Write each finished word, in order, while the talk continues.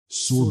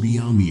Soar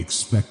beyond the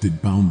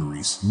expected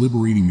boundaries,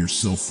 liberating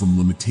yourself from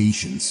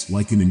limitations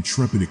like an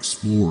intrepid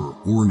explorer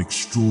or an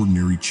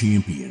extraordinary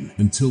champion.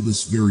 Until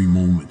this very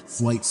moment,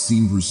 flight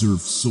seemed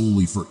reserved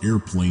solely for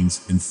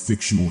airplanes and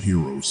fictional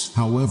heroes.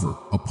 However,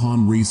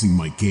 upon raising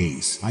my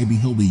gaze, I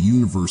beheld a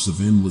universe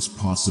of endless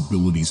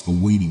possibilities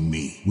awaiting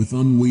me. With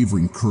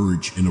unwavering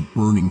courage and a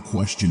burning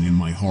question in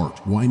my heart,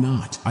 why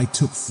not? I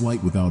took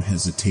flight without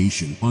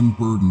hesitation,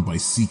 unburdened by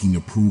seeking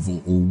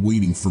approval or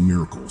waiting for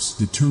miracles.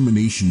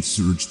 Determination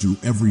surged through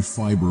every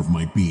fiber of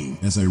my being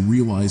as I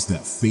realized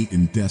that fate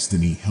and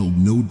destiny held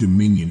no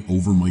dominion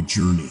over my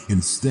journey.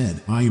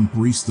 Instead, I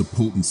embraced the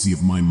potency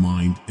of my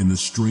mind and the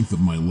strength of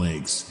my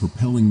legs,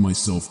 propelling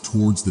myself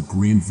towards the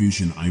grand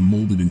vision I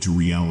molded into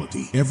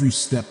reality. Every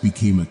step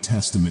became a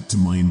testament to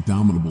my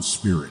indomitable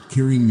spirit,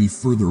 carrying me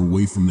further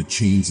away from the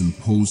chains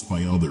imposed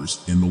by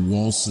others and the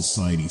walls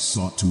society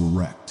sought to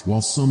erect.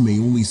 While some may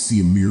only see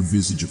a mere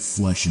visage of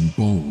flesh and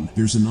bone,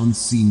 there's an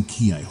unseen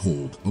key I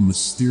hold, a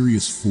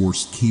mysterious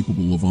force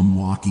capable of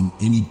unlocking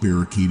any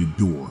barricaded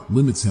door.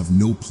 Limits have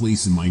no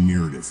place in my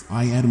narrative.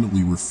 I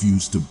adamantly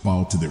refuse to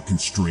bow to their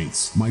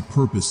constraints. My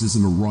purpose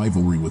isn't a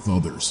rivalry with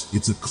others.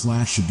 It's a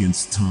clash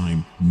against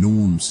time,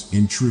 norms,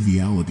 and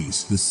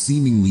trivialities, the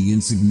seemingly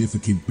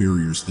insignificant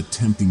barriers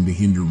attempting to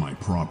hinder my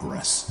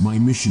progress. My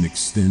mission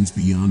extends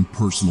beyond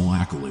personal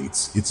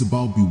accolades. It's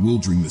about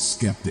bewildering the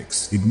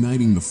skeptics,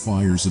 igniting the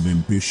fires of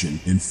ambition,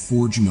 and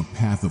forging a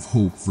path of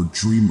hope for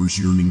dreamers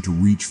yearning to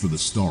reach for the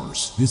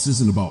stars. This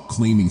isn't about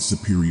claiming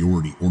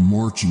superiority or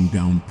marching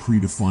down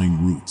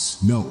predefined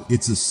routes. No,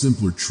 it's a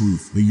simpler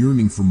truth, the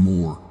yearning for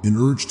more, an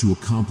urge to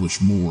accomplish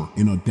more,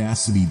 an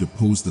audacity to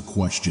pose the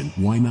question,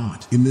 why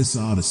not? In this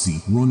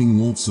odyssey, running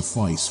won't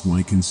suffice when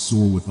I can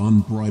soar with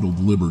unbridled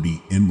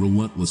liberty and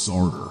relentless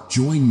ardor.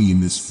 Join me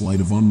in this flight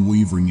of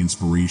unwavering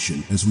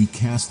inspiration as we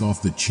cast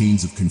off the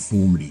chains of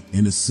conformity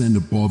and ascend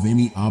above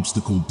any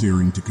obstacle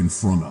daring to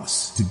confront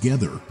us.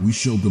 Together, we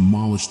shall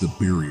demolish the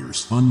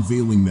barriers,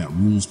 unveiling that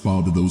rules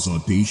bow to those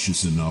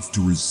audacious enough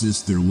to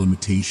resist their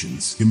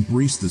limitations.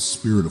 Embrace the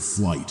spirit of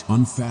flight,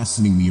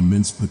 unfastening the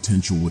immense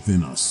potential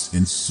within us,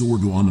 and soar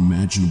to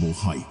unimaginable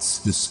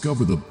heights.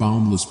 Discover the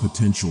boundless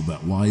potential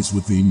that lies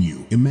within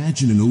you.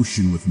 Imagine an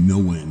ocean with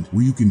no end,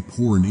 where you can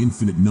pour an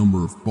infinite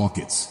number of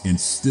buckets, and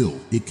still,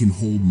 it can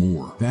hold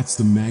more. That's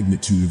the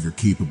magnitude of your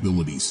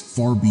capabilities,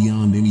 far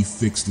beyond any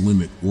fixed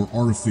limit or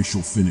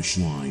artificial finish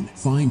line.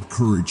 Find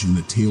courage in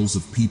the tales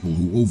of people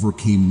who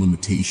overcame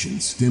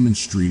limitations,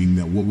 demonstrating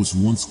that what was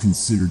once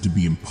considered to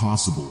be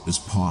impossible is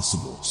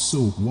possible.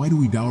 So, why do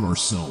we doubt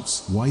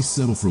ourselves? Why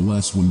settle for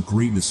less when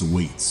greatness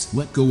awaits?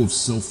 Let go of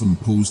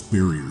self-imposed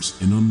barriers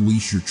and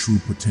unleash your true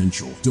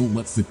potential. Don't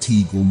let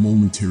fatigue or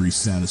momentary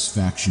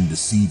satisfaction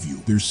deceive you.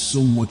 There's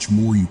so much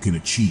more you can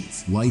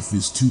achieve. Life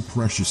is too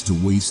precious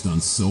to waste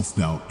on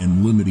self-doubt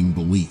and limiting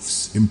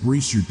beliefs.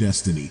 Embrace your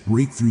destiny,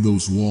 break through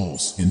those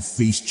walls, and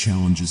face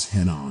challenges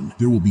head-on.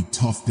 There will be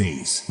tough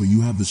days, but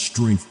you have the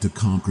strength to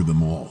conquer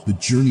them all. The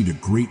journey to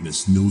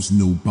greatness knows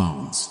no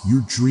bounds.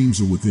 Your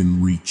dreams are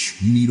within reach.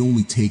 You need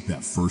only take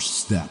that first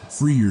step.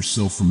 Free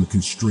yourself from the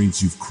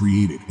constraints you've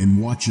created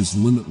and watch as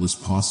limitless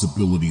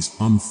possibilities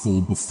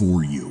unfold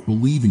before you.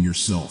 Believe in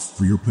yourself,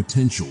 for your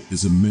potential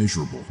is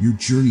immeasurable. Your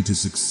journey to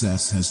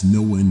success has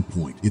no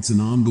endpoint. It's an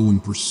ongoing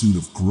pursuit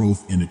of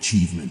growth and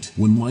achievement.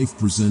 When life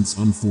presents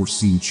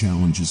unforeseen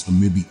challenges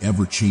amid the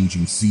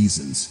ever-changing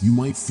seasons, you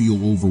might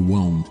feel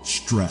overwhelmed,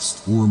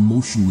 stressed, or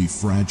emotionally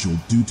fragile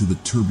due to the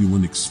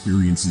turbulent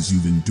experiences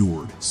you've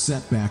endured.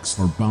 Setbacks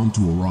are bound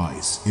to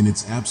arise, and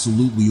it's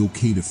absolutely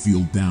okay to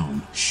feel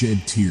down,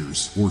 shed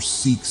tears, or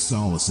seek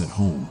solace at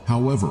home.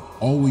 However,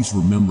 always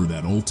remember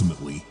that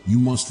ultimately, you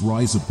must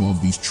rise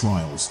above these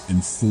trials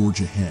and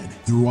forge ahead.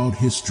 Throughout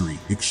history,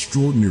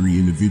 extraordinary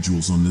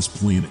individuals on this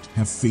planet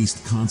have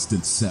faced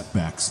constant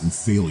setbacks and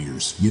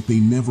failures, yet they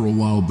never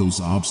allowed those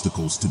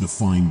obstacles to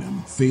define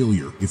them.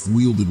 Failure, if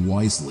wielded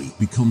wisely,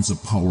 becomes a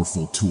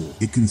powerful tool.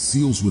 It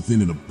conceals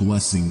within it a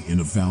blessing and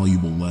a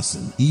valuable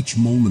lesson. Each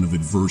moment of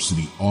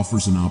adversity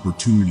offers an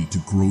opportunity to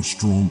grow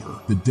stronger.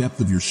 The depth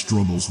of your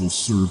struggles will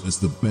serve as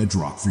the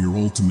bedrock for your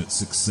ultimate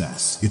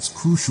success. It's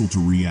crucial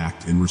to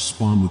react and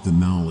respond with the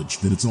knowledge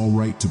that it's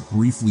alright to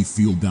briefly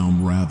feel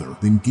down rather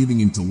than giving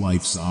into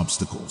life's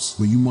obstacles.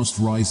 But you must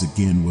rise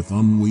again with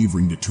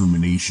unwavering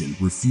determination,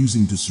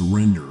 refusing to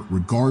surrender,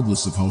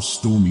 regardless of how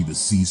stormy the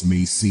seas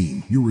may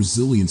seem. Your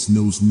resilience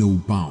knows no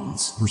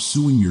bounds.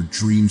 Pursuing your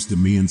dreams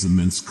demands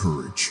immense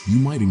courage. You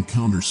might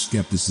encounter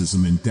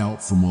skepticism and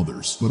doubt from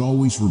others, but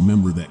always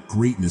remember that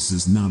greatness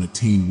is not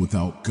attained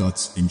without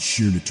guts and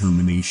sheer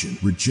determination.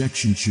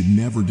 Rejection should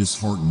never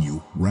dishearten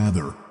you.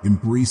 Rather,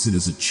 embrace it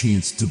as a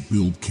chance to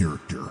build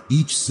character.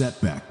 Each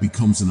setback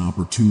becomes an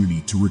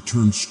opportunity to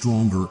return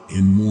stronger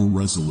and more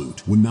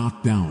resolute. When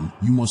knocked down,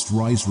 you must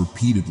rise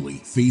repeatedly,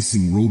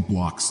 facing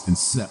roadblocks and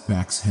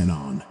setbacks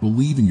head-on.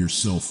 Believe in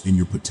yourself and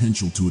your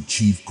potential to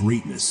achieve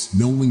greatness,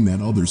 knowing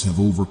that others have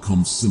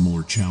overcome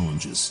similar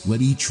challenges.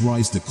 Let each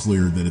rise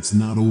declare that it's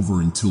not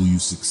over until you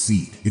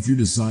succeed. If your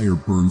desire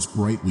burns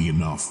brightly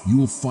enough, you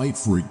will fight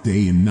for it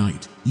day and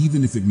night,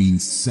 even if it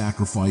means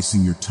sacrificing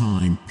sacrificing your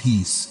time,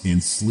 peace,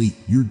 and sleep.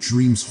 Your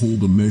dreams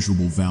hold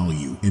immeasurable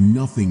value, and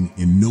nothing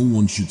and no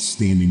one should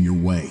stand in your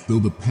way. Though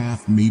the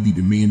path may be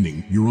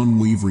demanding, your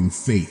unwavering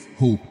faith,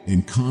 hope,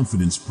 and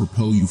confidence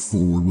propel you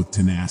forward with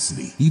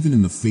tenacity. Even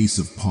in the face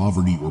of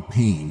poverty or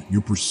pain,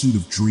 your pursuit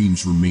of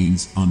dreams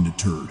remains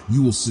undeterred.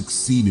 You will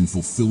succeed in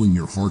fulfilling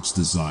your heart's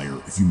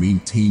desire if you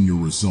maintain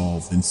your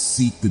resolve and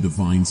seek the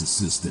divine's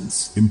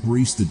assistance.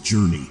 Embrace the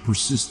journey,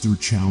 persist through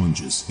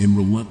challenges, and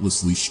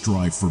relentlessly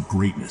strive for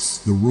greatness.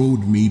 The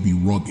road may be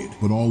rugged,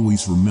 but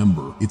always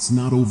remember, it's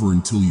not over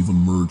until you've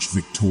emerged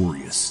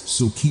victorious.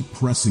 So keep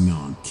pressing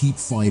on, keep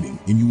fighting,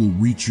 and you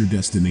will reach your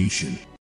destination.